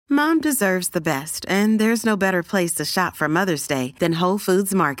Mom deserves the best, and there's no better place to shop for Mother's Day than Whole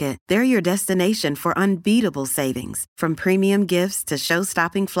Foods Market. They're your destination for unbeatable savings, from premium gifts to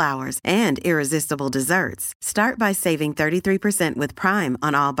show-stopping flowers and irresistible desserts. Start by saving 33% with Prime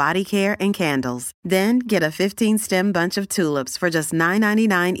on all body care and candles. Then get a 15-stem bunch of tulips for just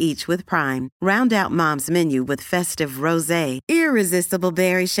 $9.99 each with Prime. Round out Mom's menu with festive rosé, irresistible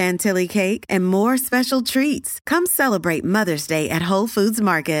berry chantilly cake, and more special treats. Come celebrate Mother's Day at Whole Foods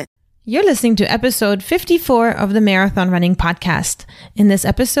Market. You're listening to episode 54 of the Marathon Running Podcast. In this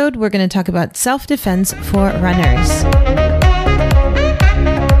episode, we're going to talk about self-defense for runners.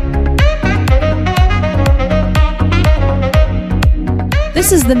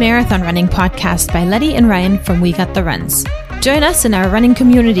 This is the Marathon Running Podcast by Letty and Ryan from We Got the Runs. Join us in our running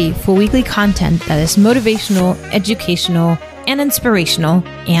community for weekly content that is motivational, educational, and inspirational,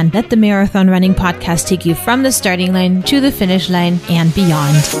 and let the Marathon Running Podcast take you from the starting line to the finish line and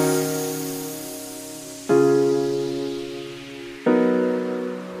beyond.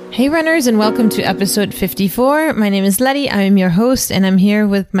 Hey runners, and welcome to episode 54. My name is Letty. I am your host, and I'm here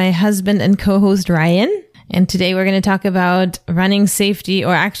with my husband and co-host Ryan. And today we're going to talk about running safety,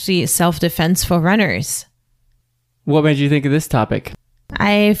 or actually self-defense for runners. What made you think of this topic?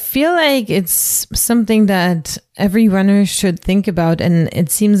 I feel like it's something that every runner should think about, and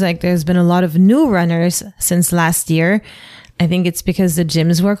it seems like there's been a lot of new runners since last year. I think it's because the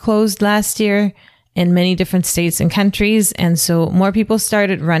gyms were closed last year in many different states and countries, and so more people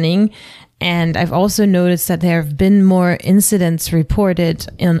started running. And I've also noticed that there have been more incidents reported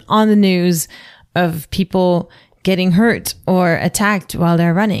on the news of people getting hurt or attacked while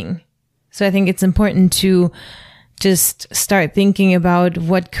they're running. So I think it's important to just start thinking about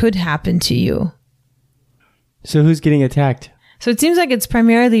what could happen to you. So who's getting attacked? So it seems like it's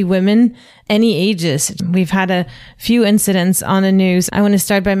primarily women, any ages. We've had a few incidents on the news. I want to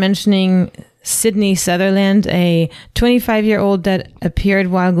start by mentioning Sydney Sutherland, a 25-year-old that appeared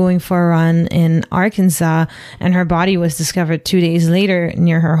while going for a run in Arkansas, and her body was discovered 2 days later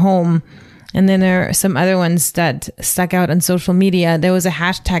near her home. And then there are some other ones that stuck out on social media. There was a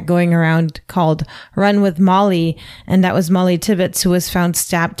hashtag going around called Run with Molly, and that was Molly Tibbetts, who was found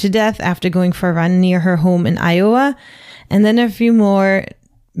stabbed to death after going for a run near her home in Iowa. And then a few more,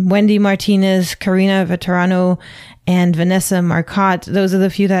 Wendy Martinez, Karina Veterano, and Vanessa Marcotte. Those are the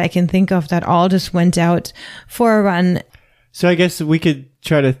few that I can think of that all just went out for a run. So I guess we could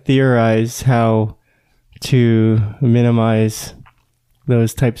try to theorize how to minimize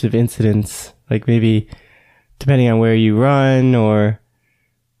those types of incidents, like maybe depending on where you run or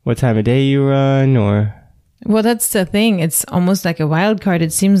what time of day you run, or... Well, that's the thing. It's almost like a wild card.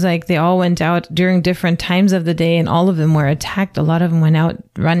 It seems like they all went out during different times of the day, and all of them were attacked. A lot of them went out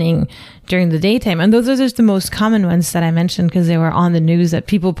running during the daytime. And those are just the most common ones that I mentioned because they were on the news that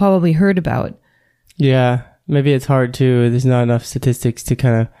people probably heard about. Yeah, maybe it's hard to... There's not enough statistics to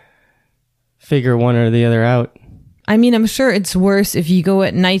kind of figure one or the other out. I mean, I'm sure it's worse if you go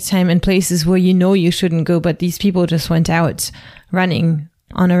at nighttime in places where you know you shouldn't go, but these people just went out running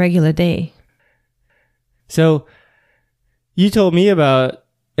on a regular day. So you told me about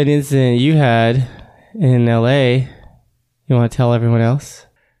an incident you had in LA. You want to tell everyone else?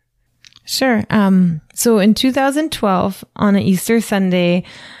 Sure. So in 2012, on an Easter Sunday,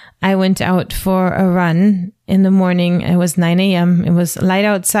 I went out for a run in the morning. It was 9 a.m. It was light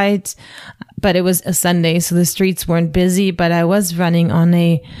outside, but it was a Sunday, so the streets weren't busy, but I was running on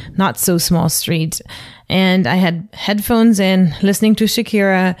a not so small street. And I had headphones in, listening to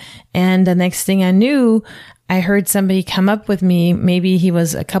Shakira, and the next thing I knew, I heard somebody come up with me. Maybe he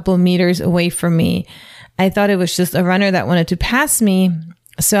was a couple meters away from me. I thought it was just a runner that wanted to pass me,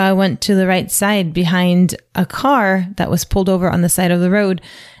 so I went to the right side behind a car that was pulled over on the side of the road.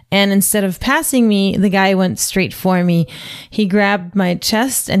 And instead of passing me, the guy went straight for me. He grabbed my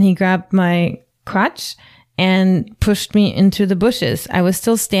chest and he grabbed my crotch and pushed me into the bushes. I was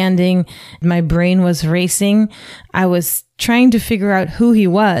still standing. My brain was racing. I was trying to figure out who he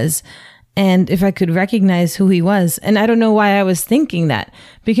was and if I could recognize who he was. And I don't know why I was thinking that,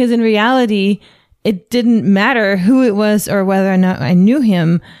 because in reality, it didn't matter who it was or whether or not I knew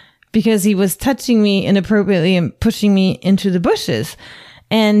him, because he was touching me inappropriately and pushing me into the bushes.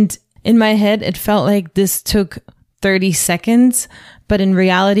 And in my head, it felt like this took 30 seconds, but in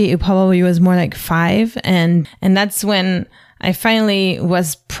reality, it probably was more like 5. And that's when I finally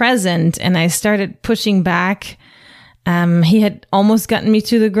was present and I started pushing back. He had almost gotten me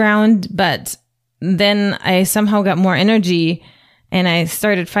to the ground, but then I somehow got more energy and I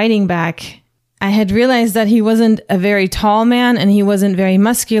started fighting back. I had realized that he wasn't a very tall man and he wasn't very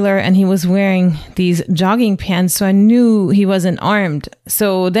muscular and he was wearing these jogging pants. So I knew he wasn't armed.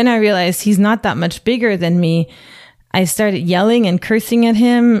 So then I realized he's not that much bigger than me. I started yelling and cursing at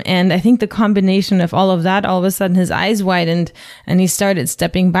him. And I think the combination of all of that, all of a sudden his eyes widened and he started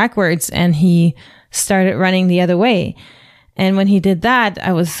stepping backwards and he started running the other way. And when he did that,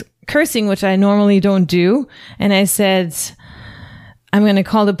 I was cursing, which I normally don't do. And I said, I'm going to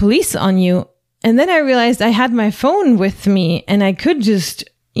call the police on you. And then I realized I had my phone with me and I could just,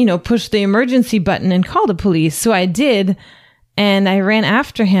 push the emergency button and call the police. So I did. And I ran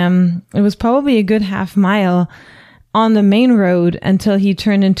after him. It was probably a good half mile on the main road until he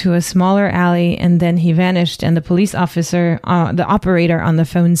turned into a smaller alley and then he vanished. And the police officer, the operator on the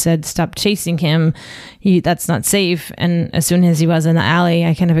phone said, stop chasing him. That's not safe. And as soon as he was in the alley,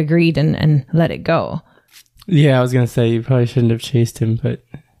 I kind of agreed and let it go. Yeah, I was going to say you probably shouldn't have chased him, but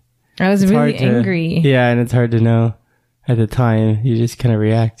I was really angry. Yeah, and it's hard to know at the time. You just kind of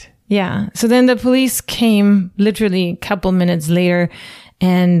react. Yeah. So then the police came literally a couple minutes later,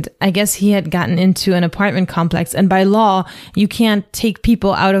 and I guess he had gotten into an apartment complex. And by law, you can't take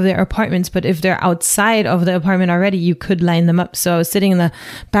people out of their apartments, but if they're outside of the apartment already, you could line them up. So I was sitting in the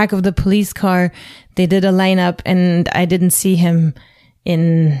back of the police car. They did a lineup, and I didn't see him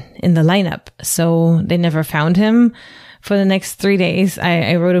in the lineup. So they never found him. For the next 3 days,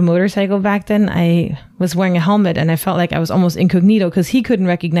 I rode a motorcycle back then. I was wearing a helmet and I felt like I was almost incognito because he couldn't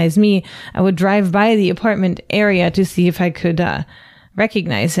recognize me. I would drive by the apartment area to see if I could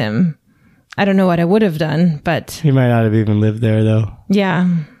recognize him. I don't know what I would have done, but... He might not have even lived there, though. Yeah.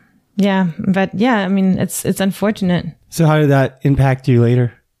 But I mean, it's unfortunate. So how did that impact you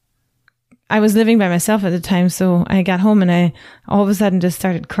later? I was living by myself at the time, so I got home and I all of a sudden just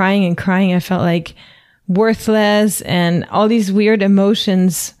started crying and crying. I felt like worthless and all these weird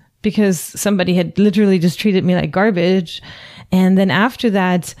emotions because somebody had literally just treated me like garbage. And then after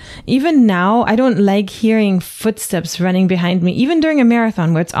that, even now, I don't like hearing footsteps running behind me, even during a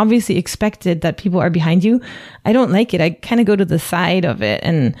marathon where it's obviously expected that people are behind you. I don't like it. I kind of go to the side of it.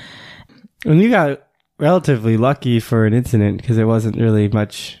 And you got relatively lucky for an incident because it wasn't really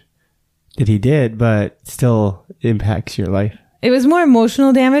much that he did, but still impacts your life. It was more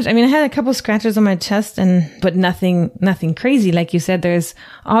emotional damage. I mean, I had a couple scratches on my chest but nothing crazy. Like you said, there's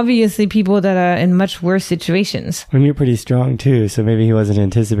obviously people that are in much worse situations. And you're pretty strong too, so maybe he wasn't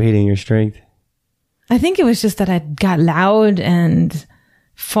anticipating your strength. I think it was just that I got loud and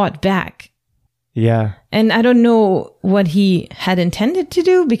fought back. Yeah. And I don't know what he had intended to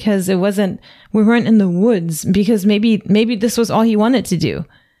do because we weren't in the woods because maybe this was all he wanted to do.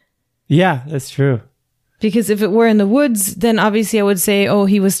 Yeah, that's true. Because if it were in the woods, then obviously I would say, oh,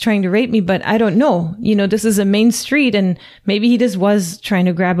 he was trying to rape me, but I don't know. This is a main street and maybe he just was trying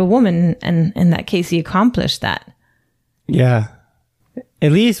to grab a woman and in that case he accomplished that. Yeah.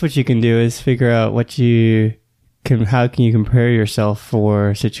 At least what you can do is figure out how can you prepare yourself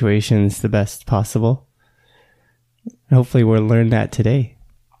for situations the best possible. Hopefully we'll learn that today.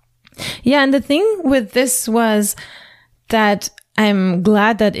 Yeah, and the thing with this was that I'm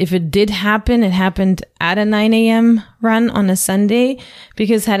glad that if it did happen, it happened at a 9 a.m. run on a Sunday,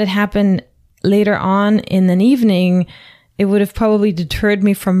 because had it happened later on in an evening, it would have probably deterred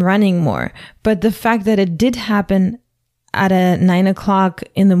me from running more. But the fact that it did happen at a 9 o'clock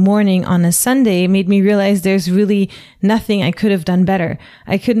in the morning on a Sunday made me realize there's really nothing I could have done better.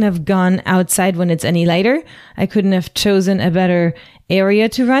 I couldn't have gone outside when it's any lighter. I couldn't have chosen a better area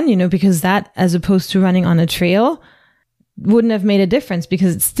to run, because that, as opposed to running on a trail, wouldn't have made a difference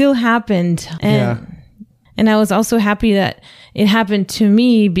because it still happened. And I was also happy that it happened to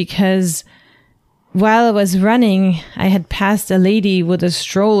me because while I was running, I had passed a lady with a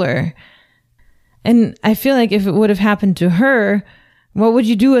stroller. And I feel like if it would have happened to her, what would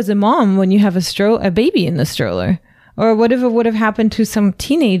you do as a mom when you have a baby in the stroller? Or what if it would have happened to some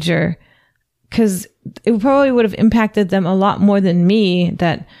teenager? Because it probably would have impacted them a lot more than me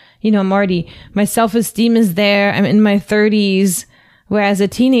that, my self-esteem is there. I'm in my 30s. Whereas a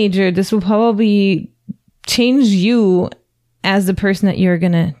teenager, this will probably change you as the person that you're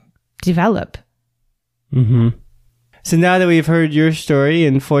going to develop. Mm-hmm. So now that we've heard your story,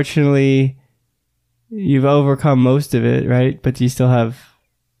 and fortunately you've overcome most of it, right? But you still have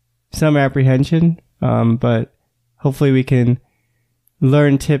some apprehension. But hopefully we can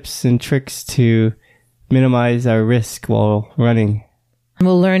learn tips and tricks to minimize our risk while running.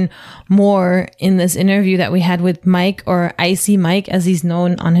 We'll learn more in this interview that we had with Mike, or Icy Mike, as he's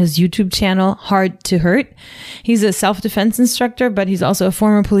known on his YouTube channel, Hard to Hurt. He's a self-defense instructor, but he's also a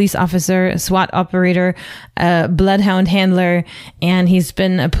former police officer, a SWAT operator, a bloodhound handler, and he's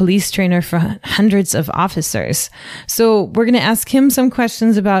been a police trainer for hundreds of officers. So we're going to ask him some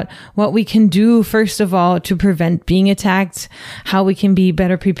questions about what we can do, first of all, to prevent being attacked, how we can be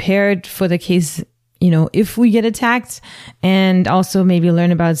better prepared for the case, if we get attacked, and also maybe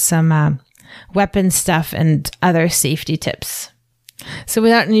learn about some weapon stuff and other safety tips. So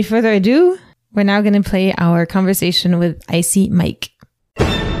without any further ado, we're now going to play our conversation with Icy Mike.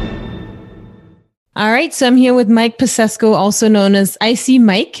 All right, so I'm here with Mike Pisesco, also known as Icy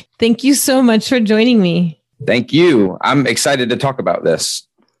Mike. Thank you so much for joining me. Thank you. I'm excited to talk about this.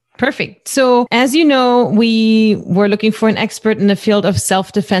 Perfect. So as you know, we were looking for an expert in the field of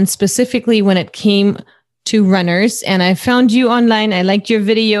self-defense, specifically when it came to runners. And I found you online. I liked your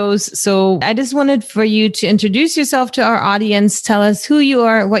videos. So I just wanted for you to introduce yourself to our audience. Tell us who you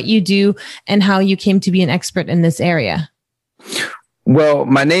are, what you do, and how you came to be an expert in this area. Well,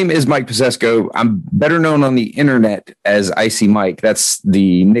 my name is Mike Pisesco. I'm better known on the internet as Icy Mike. That's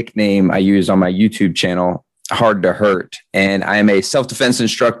the nickname I use on my YouTube channel, Hard to Hurt. And I am a self-defense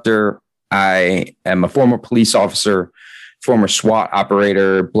instructor. I am a former police officer, former SWAT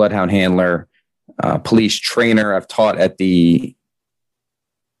operator, bloodhound handler, police trainer. I've taught at the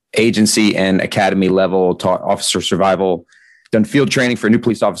agency and academy level, taught officer survival, done field training for new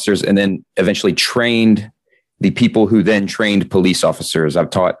police officers, and then eventually trained the people who then trained police officers.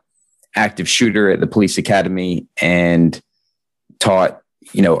 I've taught active shooter at the police academy and taught,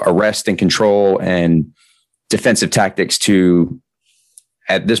 arrest and control and defensive tactics to,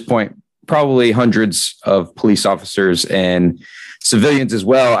 at this point, probably hundreds of police officers and civilians as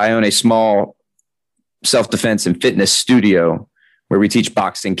well. I own a small self-defense and fitness studio where we teach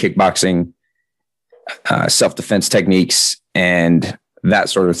boxing, kickboxing, self-defense techniques, and that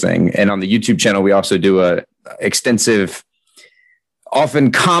sort of thing. And on the YouTube channel, we also do a extensive,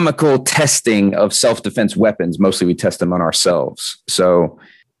 often comical testing of self-defense weapons. Mostly we test them on ourselves. So,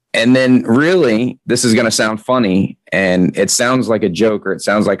 and then really, this is going to sound funny and it sounds like a joke or it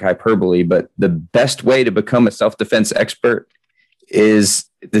sounds like hyperbole, but the best way to become a self-defense expert is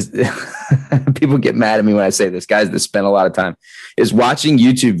this. People get mad at me when I say this, guys that spend a lot of time, is watching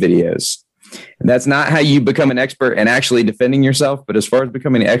YouTube videos. And that's not how you become an expert and actually defending yourself. But as far as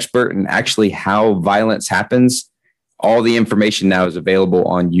becoming an expert and actually how violence happens, all the information now is available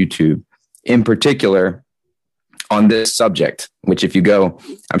on YouTube, in particular on this subject, which if you go,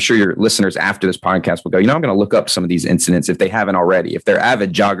 I'm sure your listeners after this podcast will go, I'm going to look up some of these incidents if they haven't already. If they're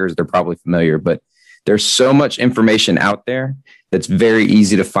avid joggers, they're probably familiar, but there's so much information out there that's very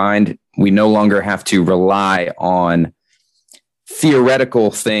easy to find. We no longer have to rely on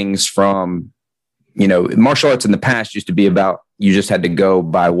theoretical things from, martial arts in the past used to be about, you just had to go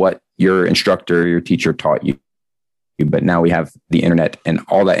by what your instructor, your teacher taught you. But now we have the internet and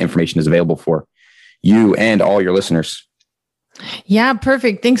all that information is available for you and all your listeners. Yeah,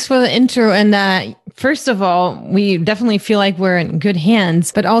 perfect. Thanks for the intro. And first of all, we definitely feel like we're in good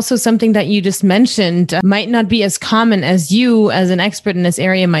hands, but also something that you just mentioned might not be as common as you as an expert in this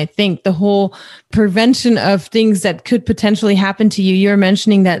area might think. The whole prevention of things that could potentially happen to you. You're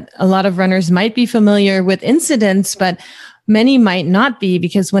mentioning that a lot of runners might be familiar with incidents, but many might not be,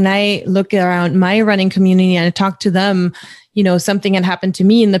 because when I look around my running community and I talk to them, something had happened to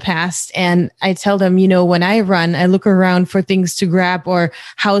me in the past. And I tell them, when I run, I look around for things to grab or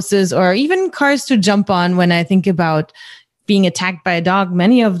houses or even cars to jump on. When I think about being attacked by a dog,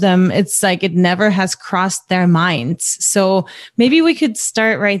 many of them, it's like it never has crossed their minds. So maybe we could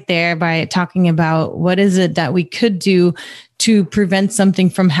start right there by talking about what is it that we could do to prevent something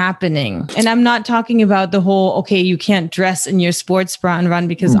from happening. And I'm not talking about the whole, okay, you can't dress in your sports bra and run,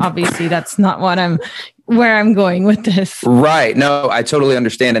 because obviously that's not where I'm going with this. Right. No, I totally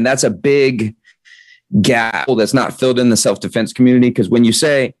understand. And that's a big gap that's not filled in the self-defense community. Because when you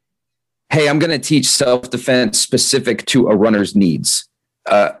say, hey, I'm going to teach self-defense specific to a runner's needs,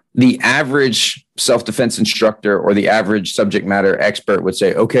 the average self-defense instructor or the average subject matter expert would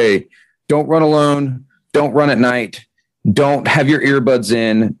say, okay, don't run alone. Don't run at night. Don't have your earbuds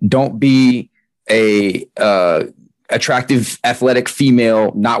in. Don't be a attractive, athletic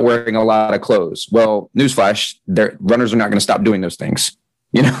female not wearing a lot of clothes. Well, newsflash, runners are not going to stop doing those things.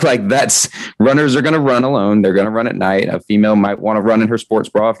 Runners are going to run alone. They're going to run at night. A female might want to run in her sports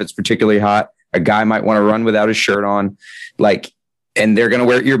bra if it's particularly hot. A guy might want to run without his shirt on, and they're going to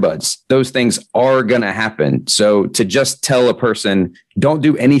wear earbuds. Those things are going to happen. So to just tell a person, don't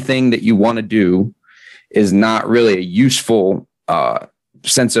do anything that you want to do, is not really a useful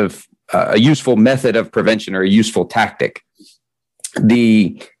sense of a useful method of prevention or a useful tactic.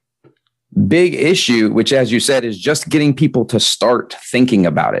 The big issue, which, as you said, is just getting people to start thinking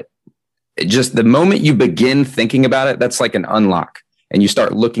about it. Just the moment you begin thinking about it, that's like an unlock, and you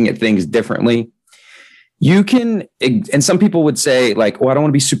start looking at things differently. You can, and some people would say like, oh, I don't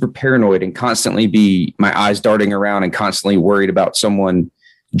want to be super paranoid and constantly be my eyes darting around and constantly worried about someone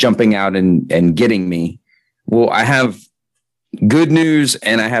jumping out and getting me. Well, I have good news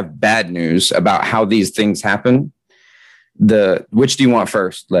and I have bad news about how these things happen. Which do you want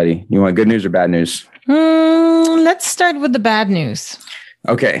first, Letty? You want good news or bad news? Let's start with the bad news.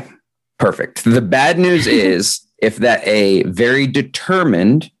 Okay, perfect. The bad news is if that a very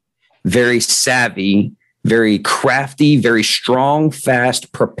determined, very savvy, very crafty, very strong,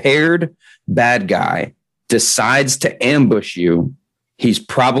 fast, prepared bad guy decides to ambush you, he's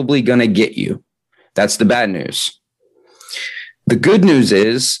probably going to get you. That's the bad news. The good news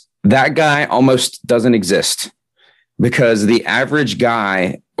is that guy almost doesn't exist, because the average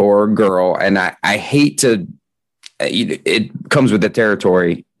guy or girl, and I hate to, it comes with the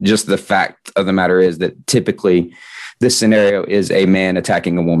territory. Just the fact of the matter is that typically this scenario is a man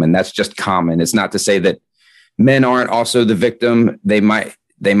attacking a woman. That's just common. It's not to say that men aren't also the victim. They might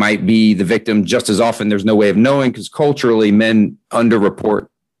be the victim just as often. There's no way of knowing, because culturally men underreport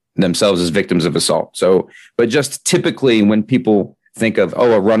themselves as victims of assault. So, but just typically when people think of,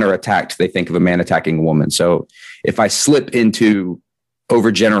 oh, a runner attacked, they think of a man attacking a woman. So if I slip into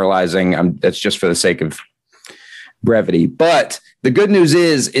overgeneralizing, that's just for the sake of brevity. But the good news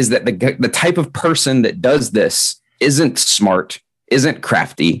is that the type of person that does this isn't smart, isn't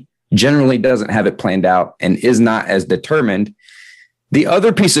crafty, generally doesn't have it planned out, and is not as determined. The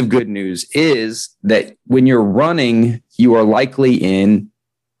other piece of good news is that when you're running, you are likely in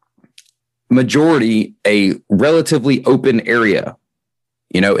majority a relatively open area.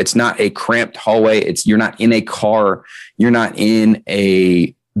 You know, it's not a cramped hallway. You're not in a car. You're not in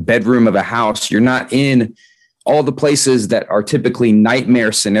a bedroom of a house. You're not in all the places that are typically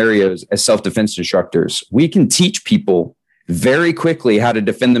nightmare scenarios as self-defense instructors. We can teach people very quickly how to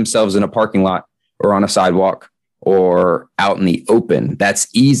defend themselves in a parking lot or on a sidewalk or out in the open. That's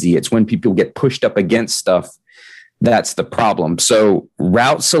easy. It's when people get pushed up against stuff that's the problem. So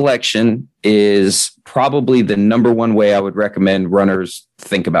route selection is probably the number one way I would recommend runners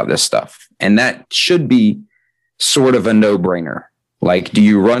think about this stuff. And that should be sort of a no-brainer. Like, do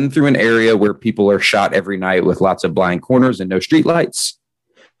you run through an area where people are shot every night with lots of blind corners and no streetlights?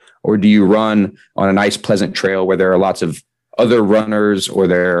 Or do you run on a nice, pleasant trail where there are lots of other runners, or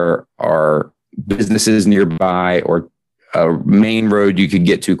there are businesses nearby, or a main road you could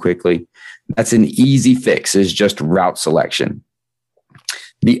get to quickly? That's an easy fix, is just route selection.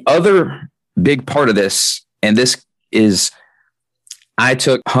 The other big part of this, and this is, I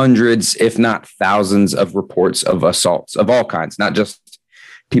took hundreds, if not thousands, of reports of assaults of all kinds, not just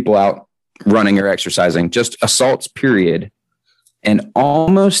people out running or exercising, just assaults, period. And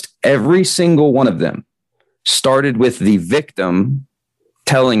almost every single one of them started with the victim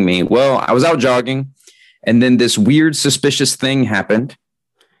telling me, well, I was out jogging and then this weird, suspicious thing happened.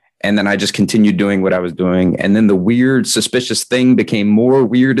 And then I just continued doing what I was doing. And then the weird, suspicious thing became more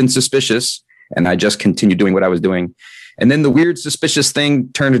weird and suspicious. And I just continued doing what I was doing. And then the weird, suspicious thing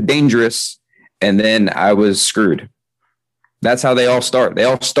turned dangerous. And then I was screwed. That's how they all start. They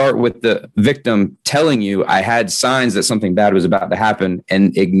all start with the victim telling you, I had signs that something bad was about to happen,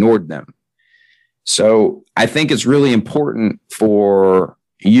 and ignored them. So I think it's really important for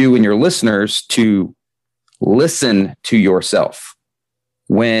you and your listeners to listen to yourself.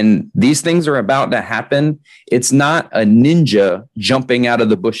 When these things are about to happen, it's not a ninja jumping out of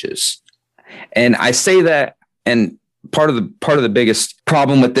the bushes. And I say that, and part of the biggest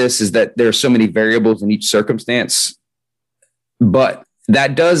problem with this is that there are so many variables in each circumstance. But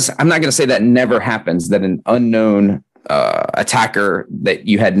that does, I'm not going to say that never happens, that an unknown attacker that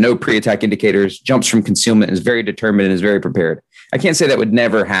you had no pre-attack indicators jumps from concealment, is very determined and is very prepared. I can't say that would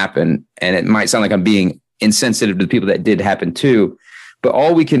never happen. And it might sound like I'm being insensitive to the people that did happen too. But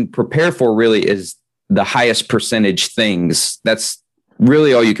all we can prepare for really is the highest percentage things. That's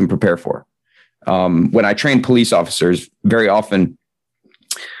really all you can prepare for. When I train police officers, very often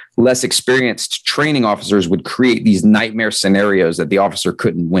less experienced training officers would create these nightmare scenarios that the officer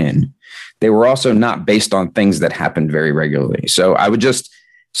couldn't win. They were also not based on things that happened very regularly. So I would just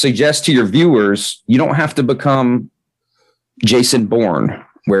suggest to your viewers, you don't have to become Jason Bourne,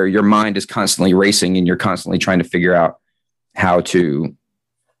 where your mind is constantly racing and you're constantly trying to figure out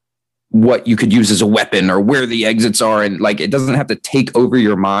what you could use as a weapon or where the exits are. And like, it doesn't have to take over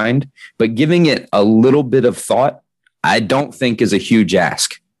your mind, but giving it a little bit of thought, I don't think is a huge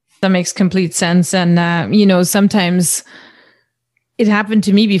ask. That makes complete sense. And, sometimes it happened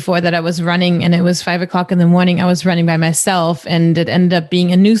to me before that I was running and it was 5 o'clock in the morning. I was running by myself and it ended up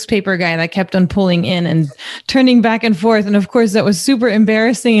being a newspaper guy that kept on pulling in and turning back and forth. And of course, that was super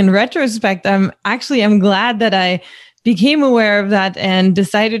embarrassing in retrospect. I'm glad that I became aware of that and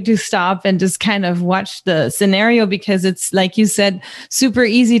decided to stop and just kind of watch the scenario, because it's, like you said, super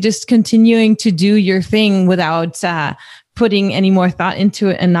easy just continuing to do your thing without putting any more thought into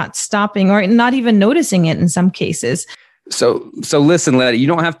it and not stopping or not even noticing it in some cases. So listen, Letty, you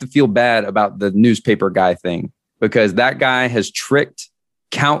don't have to feel bad about the newspaper guy thing, because that guy has tricked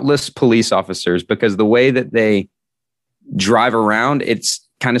countless police officers, because the way that they drive around, it's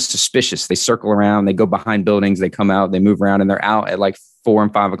kind of suspicious. They circle around, they go behind buildings, they come out, they move around, and they're out at like 4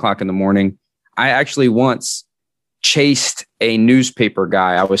 and 5 o'clock in the morning. I actually once chased a newspaper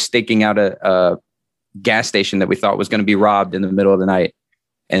guy. I was staking out a gas station that we thought was going to be robbed in the middle of the night.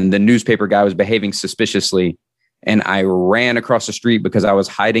 And the newspaper guy was behaving suspiciously. And I ran across the street because I was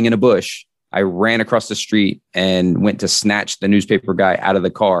hiding in a bush. I ran across the street and went to snatch the newspaper guy out of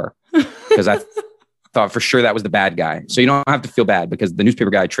the car because I thought for sure that was the bad guy. So you don't have to feel bad, because the newspaper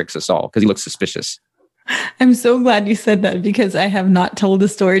guy tricks us all because he looks suspicious. I'm so glad you said that, because I have not told the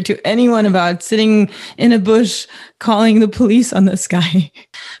story to anyone about sitting in a bush calling the police on this guy.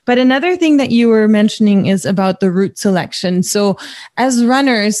 But another thing that you were mentioning is about the route selection. So as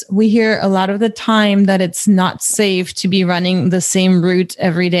runners, we hear a lot of the time that it's not safe to be running the same route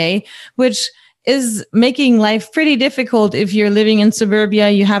every day, which is making life pretty difficult if you're living in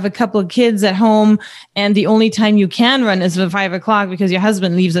suburbia, you have a couple of kids at home, and the only time you can run is at 5 o'clock because your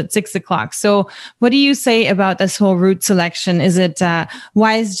husband leaves at 6 o'clock. So what do you say about this whole route selection? Is it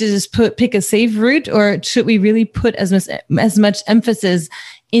wise to just pick a safe route, or should we really put as much emphasis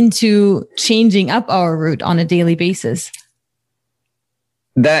into changing up our route on a daily basis?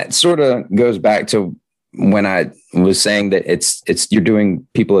 That sort of goes back to when I was saying that it's you're doing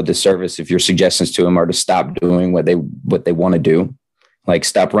people a disservice if your suggestions to them are to stop doing what they want to do, like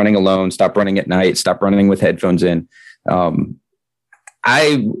stop running alone, stop running at night, stop running with headphones in.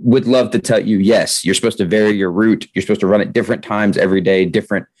 I would love to tell you, yes, you're supposed to vary your route. You're supposed to run at different times every day,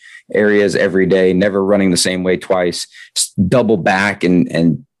 different areas every day, never running the same way twice, double back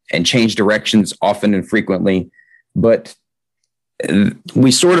and change directions often and frequently. But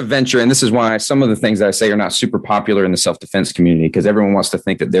we sort of venture, and this is why some of the things that I say are not super popular in the self-defense community, because everyone wants to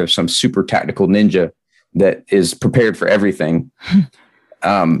think that there's some super tactical ninja that is prepared for everything.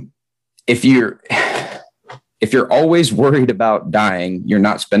 If you're always worried about dying, you're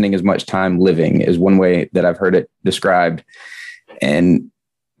not spending as much time living, is one way that I've heard it described. And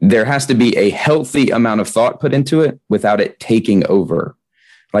there has to be a healthy amount of thought put into it without it taking over.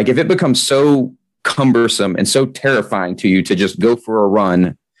 Like if it becomes so cumbersome and so terrifying to you to just go for a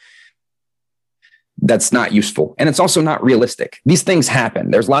run, that's not useful. And it's also not realistic. These things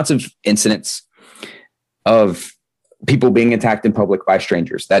happen. There's lots of incidents of people being attacked in public by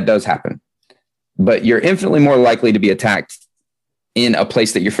strangers. That does happen. But you're infinitely more likely to be attacked in a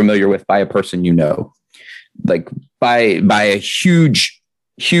place that you're familiar with by a person you know. Like by a huge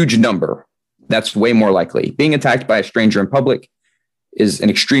number. That's way more likely. Being attacked by a stranger in public is an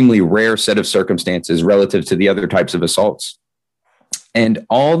extremely rare set of circumstances relative to the other types of assaults. And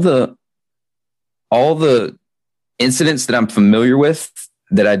all the incidents that I'm familiar with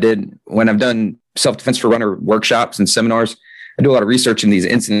that I did when I've done self-defense for runner workshops and seminars, I do a lot of research in these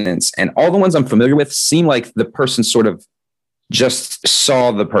incidents, and all the ones I'm familiar with seem like the person sort of just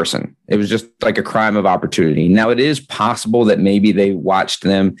saw the person. It was just like a crime of opportunity. Now, it is possible that maybe they watched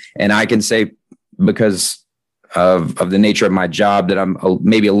them, and I can say because of the nature of my job that I'm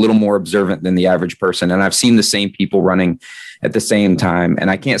maybe a little more observant than the average person. And I've seen the same people running at the same time.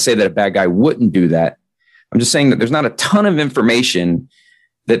 And I can't say that a bad guy wouldn't do that. I'm just saying that there's not a ton of information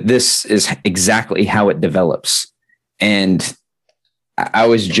that this is exactly how it develops. And I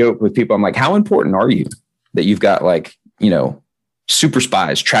always joke with people, I'm like, how important are you that you've got like, super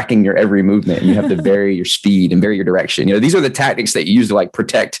spies tracking your every movement, and you have to vary your speed and vary your direction. These are the tactics that you use to like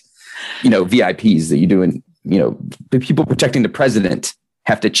protect, VIPs that you do in, the people protecting the president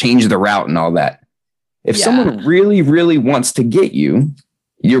have to change the route and all that. If someone really, really wants to get you,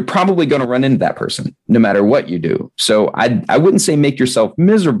 you're probably going to run into that person no matter what you do. So I wouldn't say make yourself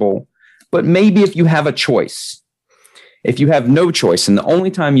miserable, but maybe if you have a choice, if you have no choice and the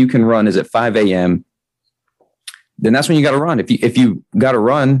only time you can run is at 5 a.m., then that's when you got to run. If you got to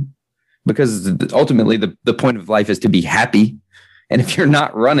run, because ultimately the point of life is to be happy. And if you're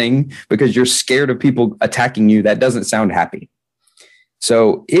not running because you're scared of people attacking you, that doesn't sound happy.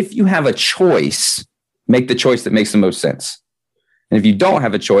 So if you have a choice, Make the choice that makes the most sense. And if you don't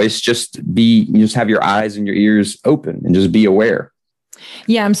have a choice, just have your eyes and your ears open and just be aware.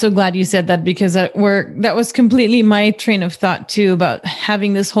 Yeah, I'm so glad you said that, because that was completely my train of thought too, about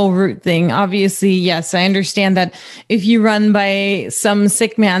having this whole route thing. Obviously, yes, I understand that if you run by some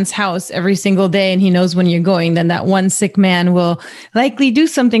sick man's house every single day and he knows when you're going, then that one sick man will likely do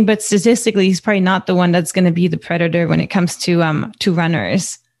something. But statistically, he's probably not the one that's going to be the predator when it comes to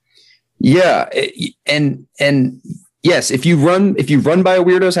runners. Yeah, and yes, if you run by a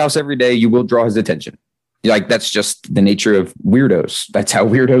weirdo's house every day, you will draw his attention. Like, that's just the nature of weirdos. That's how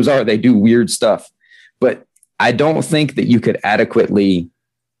weirdos are. They do weird stuff. But I don't think that you could adequately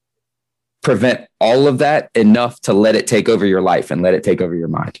prevent all of that enough to let it take over your life and let it take over your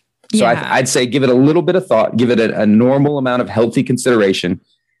mind. So yeah. I'd say give it a little bit of thought, give it a normal amount of healthy consideration,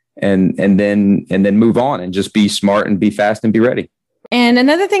 and then move on and just be smart and be fast and be ready. And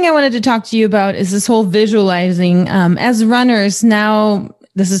another thing I wanted to talk to you about is this whole visualizing. As runners now,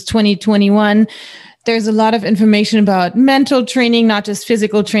 this is 2021. There's a lot of information about mental training, not just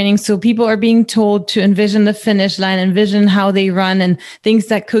physical training. So people are being told to envision the finish line, envision how they run and things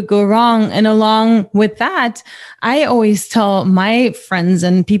that could go wrong. And along with that, I always tell my friends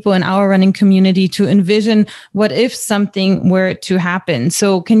and people in our running community to envision what if something were to happen.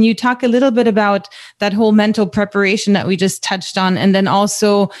 So can you talk a little bit about that whole mental preparation that we just touched on? And then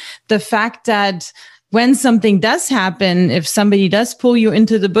also the fact that when something does happen, if somebody does pull you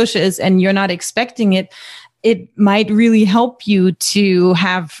into the bushes and you're not expecting it, it might really help you to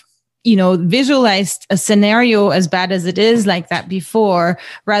have, visualized a scenario as bad as it is like that before,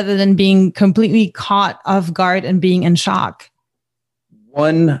 rather than being completely caught off guard and being in shock.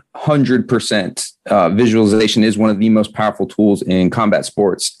 100% visualization is one of the most powerful tools in combat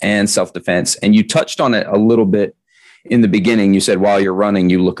sports and self-defense. And you touched on it a little bit in the beginning. You said while you're running,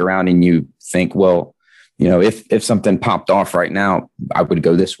 you look around and you think, well, if something popped off right now, I would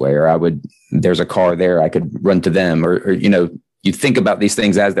go this way, or there's a car there, I could run to them, or you think about these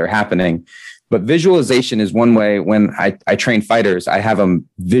things as they're happening. But visualization is one way. When I train fighters, I have them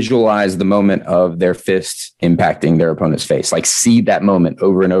visualize the moment of their fist impacting their opponent's face, like see that moment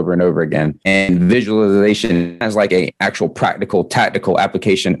over and over and over again. And visualization has like a actual practical, tactical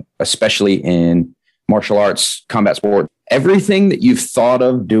application, especially in martial arts, combat sport. Everything that you've thought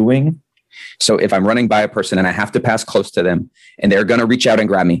of doing. So if I'm running by a person and I have to pass close to them and they're going to reach out and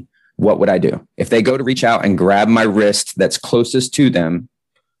grab me, what would I do? If they go to reach out and grab my wrist that's closest to them,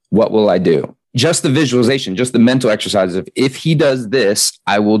 what will I do? Just the visualization, just the mental exercises of, if he does this,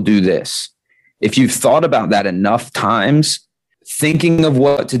 I will do this. If you've thought about that enough times, thinking of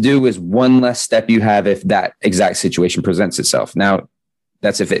what to do is one less step you have if that exact situation presents itself. Now,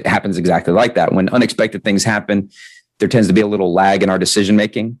 that's if it happens exactly like that. When unexpected things happen, there tends to be a little lag in our decision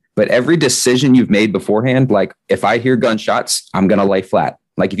making. But every decision you've made beforehand, like if I hear gunshots, I'm going to lay flat.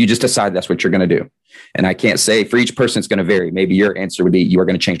 Like if you just decide that's what you're going to do. And I can't say for each person, it's going to vary. Maybe your answer would be you are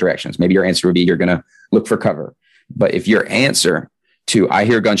going to change directions. Maybe your answer would be you're going to look for cover. But if your answer to I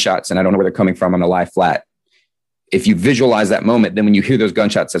hear gunshots and I don't know where they're coming from, I'm going to lie flat. If you visualize that moment, then when you hear those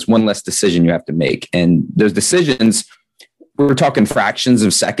gunshots, that's one less decision you have to make. And those decisions, we're talking fractions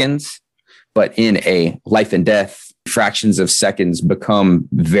of seconds, but in a life and death, fractions of seconds become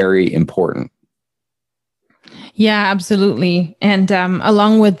very important. Yeah, absolutely. And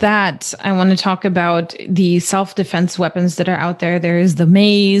along with that, I want to talk about the self-defense weapons that are out there. There is the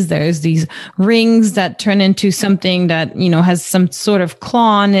mace. There's these rings that turn into something that, has some sort of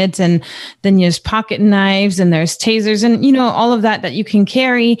claw on it. And then there's pocket knives and there's tasers and, all of that you can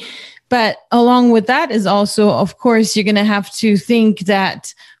carry. But along with that is also, of course, you're going to have to think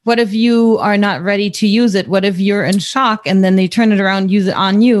that what if you are not ready to use it? What if you're in shock and then they turn it around, use it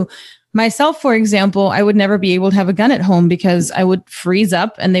on you? Myself, for example, I would never be able to have a gun at home because I would freeze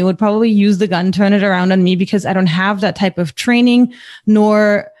up and they would probably use the gun, turn it around on me because I don't have that type of training,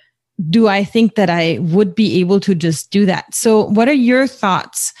 nor do I think that I would be able to just do that. So what are your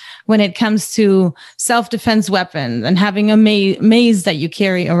thoughts when it comes to self-defense weapons and having a mace that you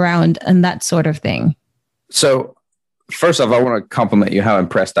carry around and that sort of thing? So first off, I want to compliment you how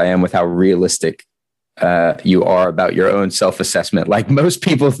impressed I am with how realistic you are about your own self-assessment. Like most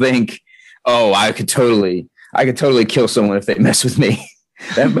people think, oh, I could totally kill someone if they mess with me.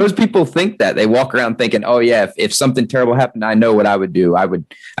 And most people think that. They walk around thinking, oh yeah, if something terrible happened, I know what I would do.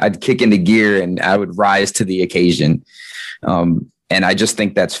 I'd kick into gear and I would rise to the occasion. And I just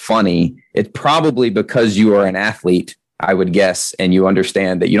think that's funny. It's probably because you are an athlete, I would guess, and you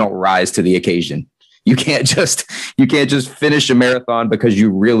understand that you don't rise to the occasion. You can't just finish a marathon because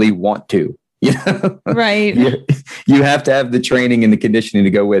you really want to. You know, Right. you have to have the training and the conditioning to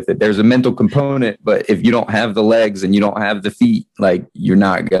go with it. There's a mental component, but if you don't have the legs and you don't have the feet, like you're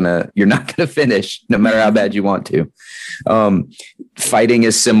not gonna finish no matter how bad you want to. Fighting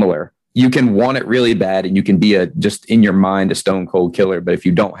is similar. You can want it really bad and you can be just in your mind, a stone cold killer. But if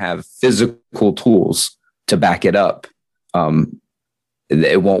you don't have physical tools to back it up,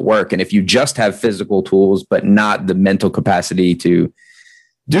 it won't work. And if you just have physical tools, but not the mental capacity to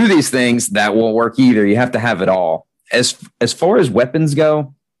do these things, that won't work either. You have to have it all. As far as weapons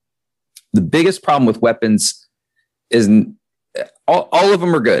go, the biggest problem with weapons is all of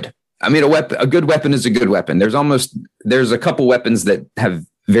them are good. I mean, a good weapon is a good weapon. There's a couple weapons that have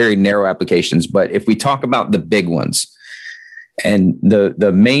very narrow applications, but if we talk about the big ones, and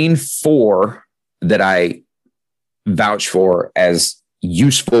the main four that I vouch for as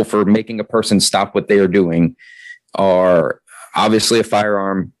useful for making a person stop what they are doing are obviously a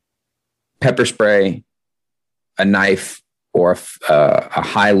firearm, pepper spray, a knife, or a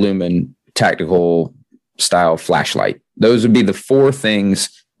high lumen tactical style flashlight. Those would be the four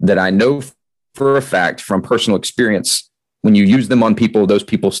things that I know for a fact from personal experience. When you use them on people, those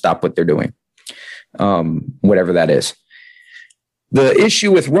people stop what they're doing, whatever that is. The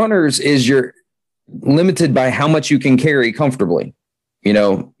issue with runners is you're limited by how much you can carry comfortably. You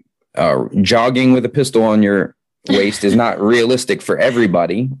know, jogging with a pistol on your waist is not realistic for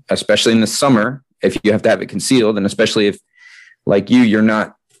everybody, especially in the summer if you have to have it concealed, and especially if, like you're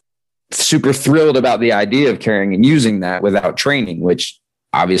not super thrilled about the idea of carrying and using that without training, which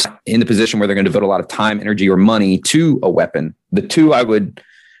obviously in the position where they're going to devote a lot of time, energy, or money to a weapon. The two I would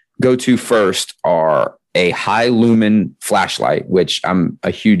go to first are a high lumen flashlight, which I'm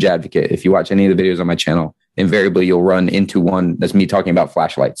a huge advocate. If you watch any of the videos on my channel, invariably you'll run into one that's me talking about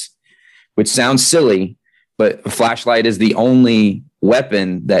flashlights, which sounds silly, but a flashlight is the only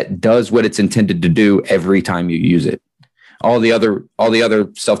weapon that does what it's intended to do every time you use it. All the other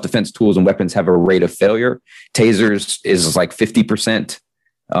self-defense tools and weapons have a rate of failure. Tasers is like 50%.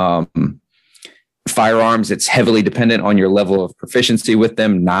 Firearms, it's heavily dependent on your level of proficiency with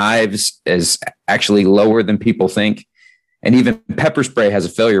them. Knives is actually lower than people think. And even pepper spray has a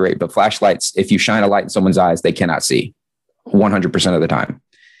failure rate, but flashlights, if you shine a light in someone's eyes, they cannot see 100% of the time.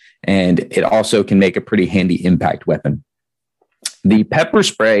 And it also can make a pretty handy impact weapon. The pepper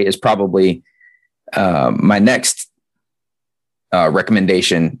spray is probably my next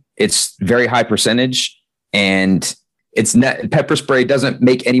recommendation. It's very high percentage, and pepper spray doesn't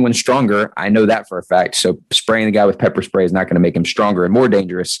make anyone stronger. I know that for a fact. So spraying the guy with pepper spray is not going to make him stronger and more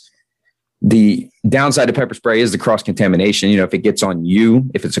dangerous. The downside of pepper spray is the cross contamination. You know, if it gets on you,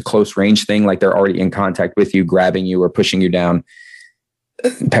 if it's a close range thing, like they're already in contact with you, grabbing you or pushing you down,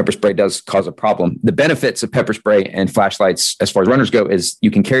 pepper spray does cause a problem. The benefits of pepper spray and flashlights, as far as runners go, is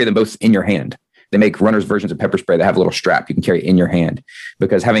you can carry them both in your hand. They make runners versions of pepper spray that have a little strap you can carry in your hand,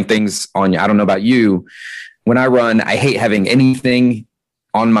 because having things on you, I don't know about you, when I run, I hate having anything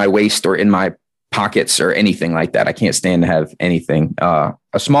on my waist or in my pockets or anything like that. I can't stand to have anything. A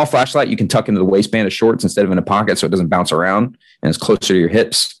small flashlight you can tuck into the waistband of shorts instead of in a pocket, so it doesn't bounce around and it's closer to your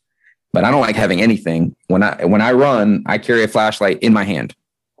hips. But I don't like having anything. When I run, I carry a flashlight in my hand.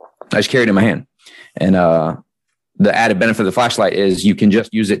 I just carry it in my hand. And the added benefit of the flashlight is you can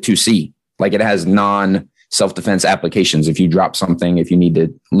just use it to see. Like, it has non-self-defense applications. If you drop something, if you need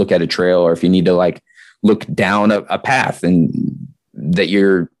to look at a trail, or if you need to like look down a path and that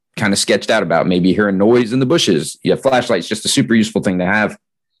you're kind of sketched out about, maybe you hear a noise in the bushes. Yeah, flashlight's just a super useful thing to have,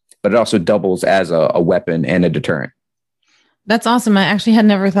 but it also doubles as a weapon and a deterrent. That's awesome. I actually had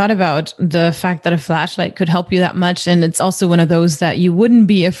never thought about the fact that a flashlight could help you that much. And it's also one of those that you wouldn't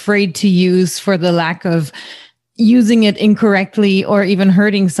be afraid to use for the lack of using it incorrectly or even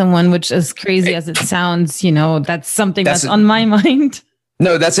hurting someone, which, as crazy as it sounds, you know, that's something that's on my mind.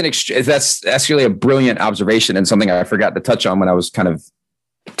 No, that's actually a brilliant observation, and something I forgot to touch on when I was kind of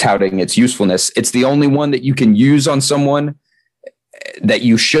touting its usefulness. It's the only one that you can use on someone that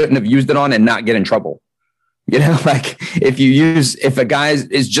you shouldn't have used it on and not get in trouble. You know, like if a guy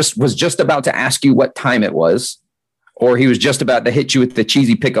was just about to ask you what time it was, or he was just about to hit you with the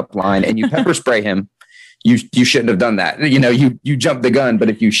cheesy pickup line and you pepper spray him, you shouldn't have done that. You know, you jump the gun.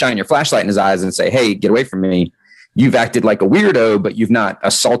 But if you shine your flashlight in his eyes and say, "Hey, get away from me," you've acted like a weirdo, but you've not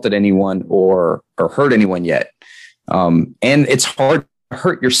assaulted anyone or hurt anyone yet. And it's hard to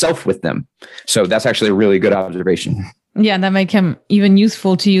hurt yourself with them. So that's actually a really good observation. Yeah, that might come even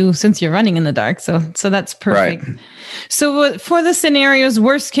useful to you since you're running in the dark. So that's perfect. Right. So for the scenarios,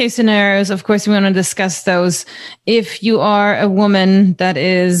 worst case scenarios, of course, we want to discuss those. If you are a woman that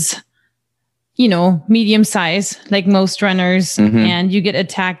is, medium size, like most runners, and you get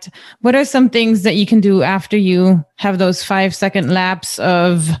attacked, what are some things that you can do after you have those 5-second laps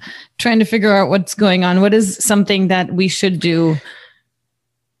of trying to figure out what's going on? What is something that we should do?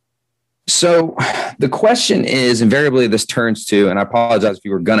 So the question is, invariably this turns to, and I apologize if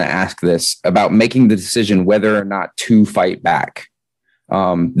you were going to ask this, about making the decision whether or not to fight back.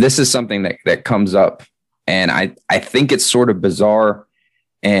 This is something that comes up, and I think it's sort of bizarre.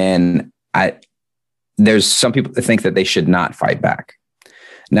 And there's some people that think that they should not fight back.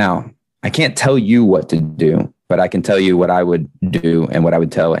 Now, I can't tell you what to do, but I can tell you what I would do and what I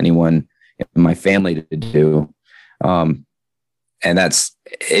would tell anyone in my family to do. And that's,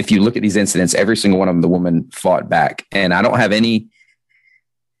 if you look at these incidents, every single one of them, the woman fought back. And I don't have any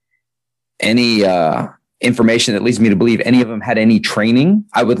information that leads me to believe any of them had any training.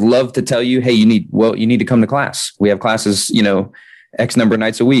 I would love to tell you, hey, you need to come to class. We have classes, X number of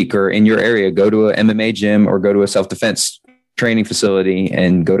nights a week, or in your area, go to an MMA gym or go to a self-defense training facility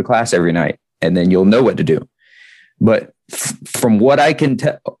and go to class every night. And then you'll know what to do. But from what I can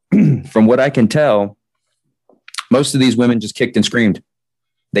tell, most of these women just kicked and screamed.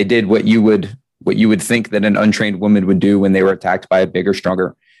 They did what you would think that an untrained woman would do when they were attacked by a bigger,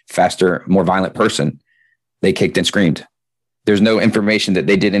 stronger, faster, more violent person. They kicked and screamed. There's no information that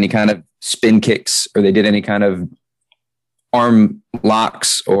they did any kind of spin kicks or they did any kind of arm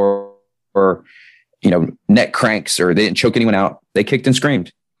locks or neck cranks, or they didn't choke anyone out. They kicked and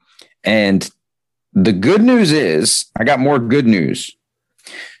screamed. And the good news is, I got more good news.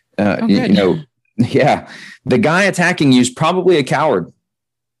 Yeah, the guy attacking you is probably a coward.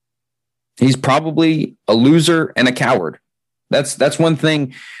 He's probably a loser and a coward. That's one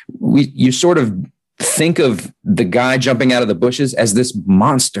thing. You sort of think of the guy jumping out of the bushes as this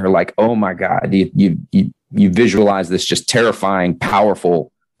monster, like, oh my God, you visualize this just terrifying,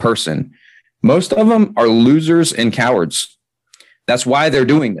 powerful person. Most of them are losers and cowards. That's why they're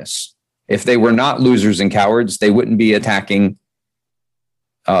doing this. If they were not losers and cowards, they wouldn't be attacking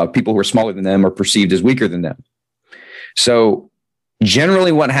people who are smaller than them or perceived as weaker than them. So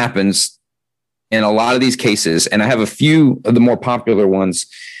generally what happens in a lot of these cases, and I have a few of the more popular ones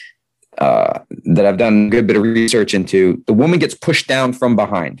that I've done a good bit of research into, the woman gets pushed down from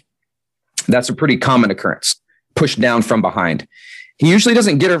behind. That's a pretty common occurrence, pushed down from behind. He usually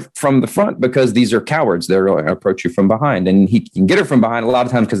doesn't get her from the front because these are cowards. They're going to approach you from behind, and he can get her from behind a lot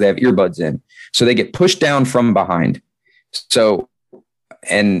of times because they have earbuds in. So they get pushed down from behind. So,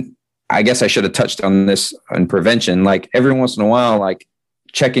 and I guess I should have touched on this on prevention. Like every once in a while, like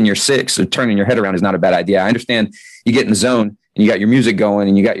checking your six or turning your head around is not a bad idea. I understand you get in the zone and you got your music going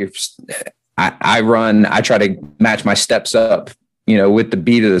and you got your, I try to match my steps up, with the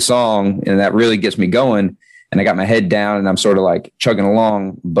beat of the song, and that really gets me going. And I got my head down and I'm sort of like chugging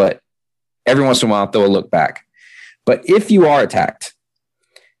along, but every once in a while I'll throw a look back. But if you are attacked,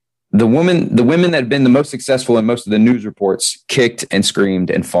 the women that have been the most successful in most of the news reports kicked and screamed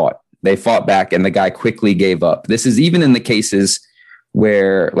and fought. They fought back and the guy quickly gave up. This is even in the cases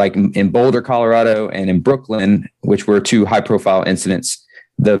where, like in Boulder, Colorado, and in Brooklyn, which were two high profile incidents,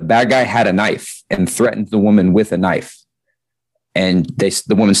 the bad guy had a knife and threatened the woman with a knife. And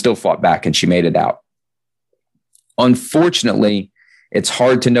the woman still fought back and she made it out. Unfortunately, it's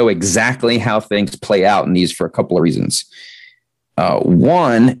hard to know exactly how things play out in these for a couple of reasons.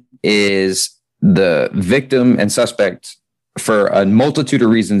 One is the victim and suspect, for a multitude of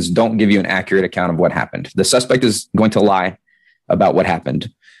reasons, don't give you an accurate account of what happened. The suspect is going to lie about what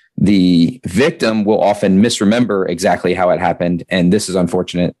happened. The victim will often misremember exactly how it happened. And this is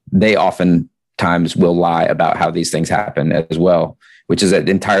unfortunate. They oftentimes will lie about how these things happen as well, which is an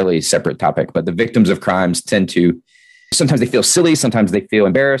entirely separate topic. But the victims of crimes sometimes they feel silly. Sometimes they feel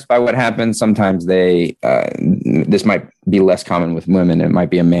embarrassed by what happened. Sometimes this might be less common with women. It might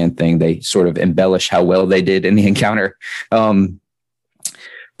be a man thing. They sort of embellish how well they did in the encounter.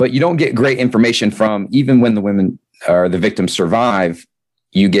 But you don't get great information from, even when the women or the victims survive,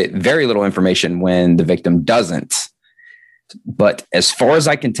 you get very little information when the victim doesn't. But as far as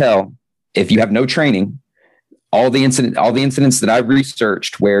I can tell, if you have no training, all the incidents that I've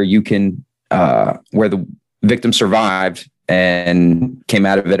researched where where the victim survived and came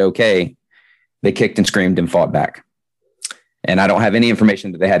out of it okay, they kicked and screamed and fought back. And I don't have any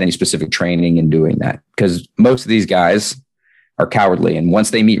information that they had any specific training in doing that, because most of these guys are cowardly. And once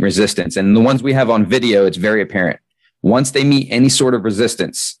they meet resistance, and the ones we have on video, it's very apparent. Once they meet any sort of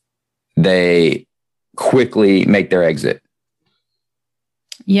resistance, they quickly make their exit.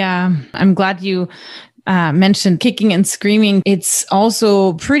 Yeah, I'm glad you mentioned kicking and screaming. It's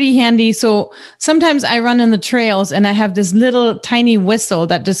also pretty handy. So sometimes I run in the trails and I have this little tiny whistle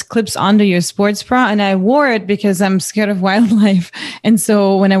that just clips onto your sports bra. And I wore it because I'm scared of wildlife. And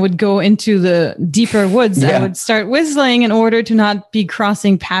so when I would go into the deeper woods, I would start whistling in order to not be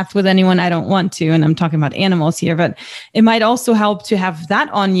crossing paths with anyone I don't want to. And I'm talking about animals here, but it might also help to have that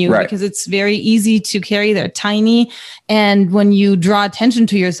on you because it's very easy to carry. They're tiny. And when you draw attention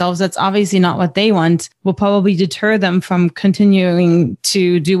to yourselves, that's obviously not what they want. Will probably deter them from continuing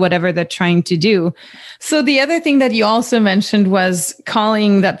to do whatever they're trying to do. So the other thing that you also mentioned was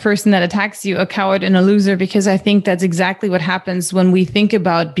calling that person that attacks you a coward and a loser, because I think that's exactly what happens when we think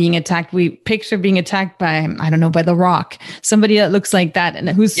about being attacked. We picture being attacked by, I don't know, by The Rock, somebody that looks like that and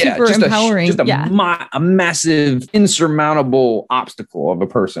who's super empowering. A massive, insurmountable obstacle of a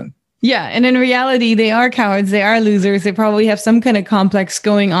person. Yeah. And in reality, they are cowards. They are losers. They probably have some kind of complex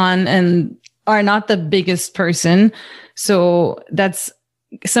going on and are not the biggest person. So that's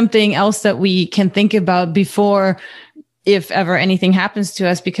something else that we can think about before, if ever anything happens to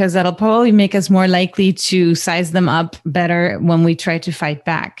us, because that'll probably make us more likely to size them up better when we try to fight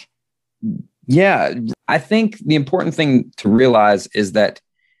back. Yeah. I think the important thing to realize is that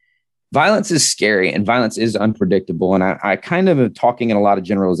violence is scary and violence is unpredictable. And I kind of am talking in a lot of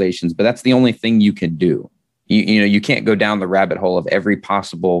generalizations, but that's the only thing you can do. You can't go down the rabbit hole of every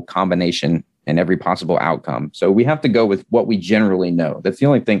possible combination and every possible outcome. So we have to go with what we generally know. That's the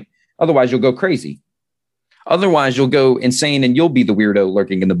only thing. Otherwise, you'll go crazy. Otherwise, you'll go insane and you'll be the weirdo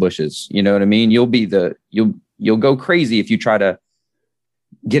lurking in the bushes. You know what I mean? You'll go crazy if you try to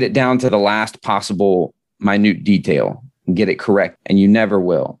get it down to the last possible minute detail and get it correct, and you never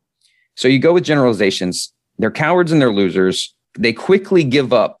will. So you go with generalizations. They're cowards and they're losers. They quickly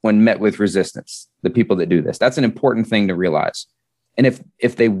give up when met with resistance, the people that do this. That's an important thing to realize. And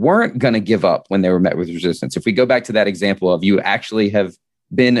if they weren't going to give up when they were met with resistance, if we go back to that example of you actually have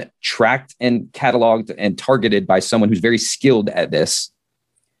been tracked and cataloged and targeted by someone who's very skilled at this,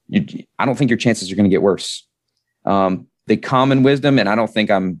 I don't think your chances are going to get worse. The common wisdom, and I don't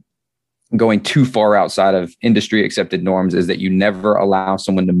think I'm going too far outside of industry accepted norms, is that you never allow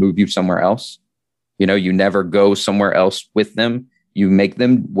someone to move you somewhere else. You never go somewhere else with them. You make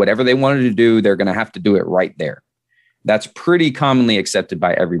them whatever they wanted to do. They're going to have to do it right there. That's pretty commonly accepted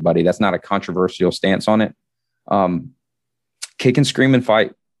by everybody. That's not a controversial stance on it. Kick and scream and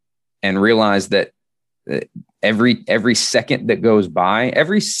fight, and realize that every second that goes by,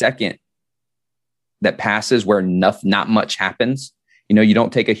 every second that passes where not much happens, you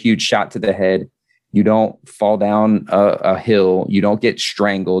don't take a huge shot to the head. You don't fall down a hill. You don't get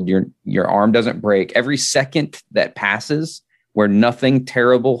strangled. Your arm doesn't break. Every second that passes where nothing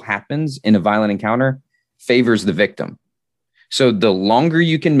terrible happens in a violent encounter favors the victim. So the longer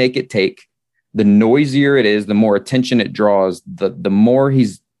you can make it take, the noisier it is, the more attention it draws, the more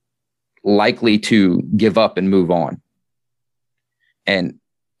he's likely to give up and move on. And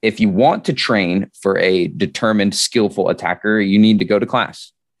if you want to train for a determined, skillful attacker, you need to go to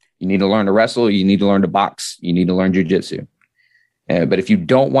class. You need to learn to wrestle. You need to learn to box. You need to learn jujitsu. But if you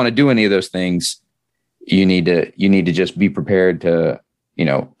don't want to do any of those things, you need to just be prepared to,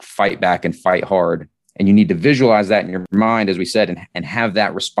 fight back and fight hard. And you need to visualize that in your mind, as we said, and have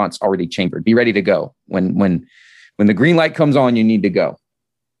that response already chambered. Be ready to go. When the green light comes on, you need to go.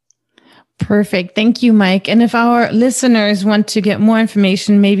 Perfect. Thank you, Mike. And if our listeners want to get more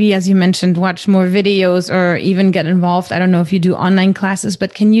information, maybe, as you mentioned, watch more videos or even get involved. I don't know if you do online classes,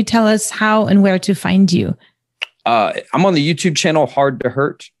 but can you tell us how and where to find you? I'm on the YouTube channel, Hard to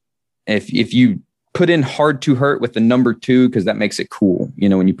Hurt. If you put in Hard to Hurt with the number 2, because that makes it cool.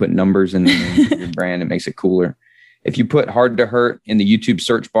 When you put numbers in your brand, it makes it cooler. If you put Hard to Hurt in the YouTube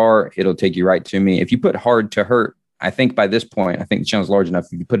search bar, it'll take you right to me. If you put Hard to Hurt, I think by this point, I think the channel's large enough.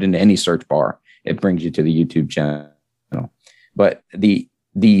 If you put it into any search bar, it brings you to the YouTube channel. But the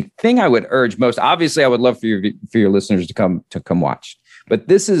thing I would urge most, obviously, I would love for your listeners to come watch. But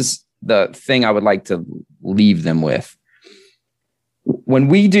this is the thing I would like to leave them with. When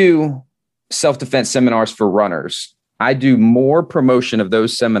we do self-defense seminars for runners, I do more promotion of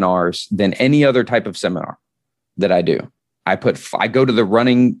those seminars than any other type of seminar that I do. I go to the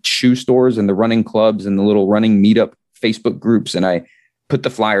running shoe stores and the running clubs and the little running meetup Facebook groups, and I put the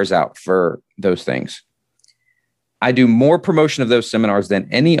flyers out for those things. I do more promotion of those seminars than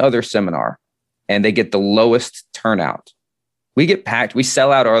any other seminar, and they get the lowest turnout. We get packed. We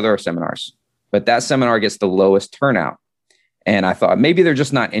sell out our other seminars, but that seminar gets the lowest turnout. And I thought maybe they're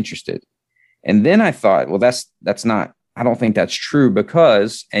just not interested. And then I thought, well, that's not, I don't think that's true,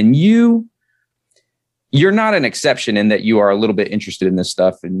 because, and you you're not an exception in that you are a little bit interested in this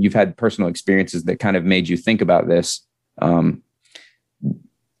stuff and you've had personal experiences that kind of made you think about this.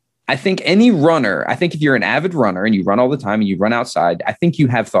 I think any runner, I think if you're an avid runner and you run all the time and you run outside, I think you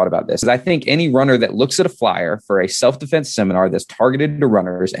have thought about this. I think any runner that looks at a flyer for a self-defense seminar that's targeted to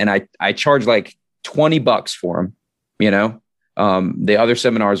runners, and I charge like $20 for them, you know, the other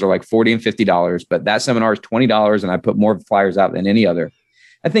seminars are like $40 and $50, but that seminar is $20 and I put more flyers out than any other.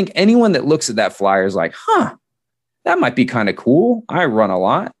 I think anyone that looks at that flyer is like, that might be kind of cool. I run a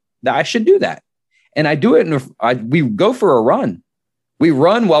lot. I should do that. And I do it. We go for a run. We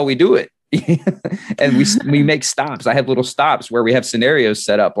run while we do it. And we make stops. I have little stops where we have scenarios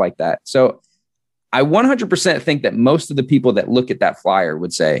set up like that. So I 100% think that most of the people that look at that flyer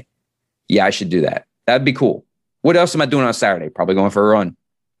would say, yeah, I should do that. That'd be cool. What else am I doing on Saturday? Probably going for a run.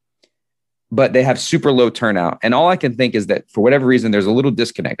 But they have super low turnout. And all I can think is that for whatever reason, there's a little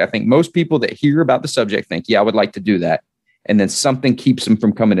disconnect. I think most people that hear about the subject think, yeah, I would like to do that. And then something keeps them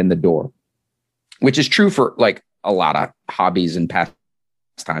from coming in the door, which is true for like a lot of hobbies and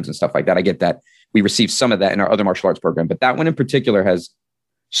pastimes and stuff like that. I get that. We receive some of that in our other martial arts program, but that one in particular has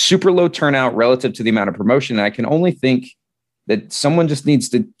super low turnout relative to the amount of promotion. And I can only think that someone just needs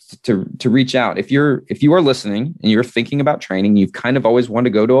to reach out. If you are listening and you're thinking about training, you've kind of always wanted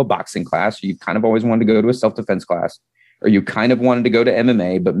to go to a boxing class, or you've kind of always wanted to go to a self-defense class, or you kind of wanted to go to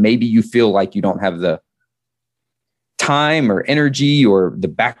MMA, but maybe you feel like you don't have the time or energy or the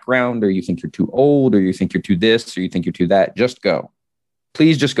background, or you think you're too old, or you think you're too this, or you think you're too that, just go.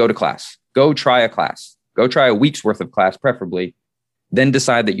 Please just go to class. Go try a class. Go try a week's worth of class, preferably. Then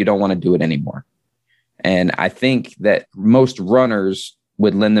decide that you don't want to do it anymore. And I think that most runners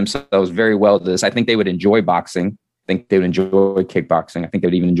would lend themselves very well to this. I think they would enjoy boxing. I think they would enjoy kickboxing. I think they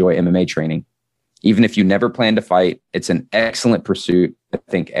would even enjoy MMA training. Even if you never plan to fight, it's an excellent pursuit. I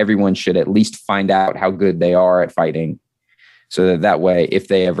think everyone should at least find out how good they are at fighting, so that way, if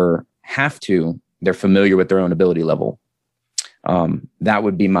they ever have to, they're familiar with their own ability level. That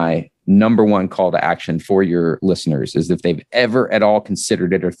would be my number one call to action for your listeners, is if they've ever at all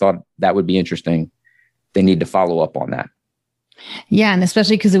considered it or thought that would be interesting, they need to follow up on that. Yeah. And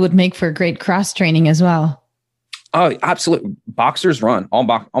especially because it would make for great cross training as well. Oh, absolutely. Boxers run.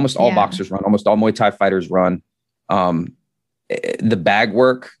 Almost all boxers run. Almost all Muay Thai fighters run. The bag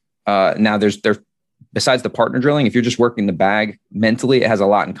work. Now there's besides the partner drilling, if you're just working the bag mentally, it has a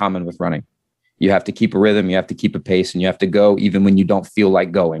lot in common with running. You have to keep a rhythm. You have to keep a pace, and you have to go even when you don't feel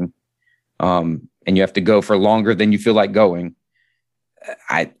like going. And you have to go for longer than you feel like going.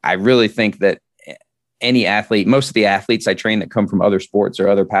 I really think that any athlete, most of the athletes I train that come from other sports or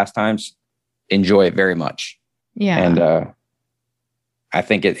other pastimes, enjoy it very much. Yeah. And I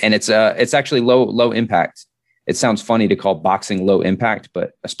think it's actually low impact. It sounds funny to call boxing low impact,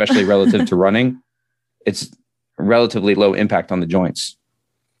 but especially relative to running, it's relatively low impact on the joints.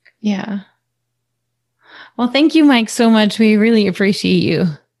 Yeah. Well, thank you, Mike, so much. We really appreciate you.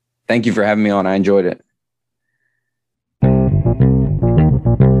 Thank you for having me on. I enjoyed it.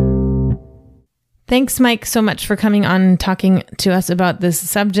 Thanks, Mike, so much for coming on and talking to us about this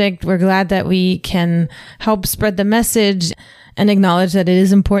subject. We're glad that we can help spread the message and acknowledge that it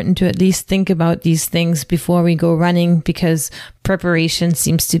is important to at least think about these things before we go running, because preparation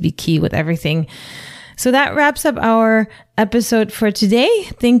seems to be key with everything. So that wraps up our episode for today.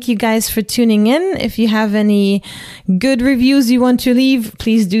 Thank you guys for tuning in. If you have any good reviews you want to leave,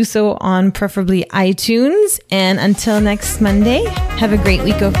 please do so on preferably iTunes. And until next Monday, have a great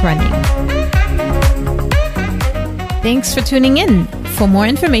week of running. Thanks for tuning in. For more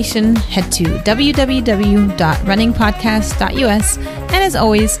information, head to www.runningpodcast.us. And as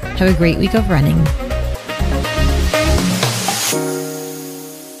always, have a great week of running.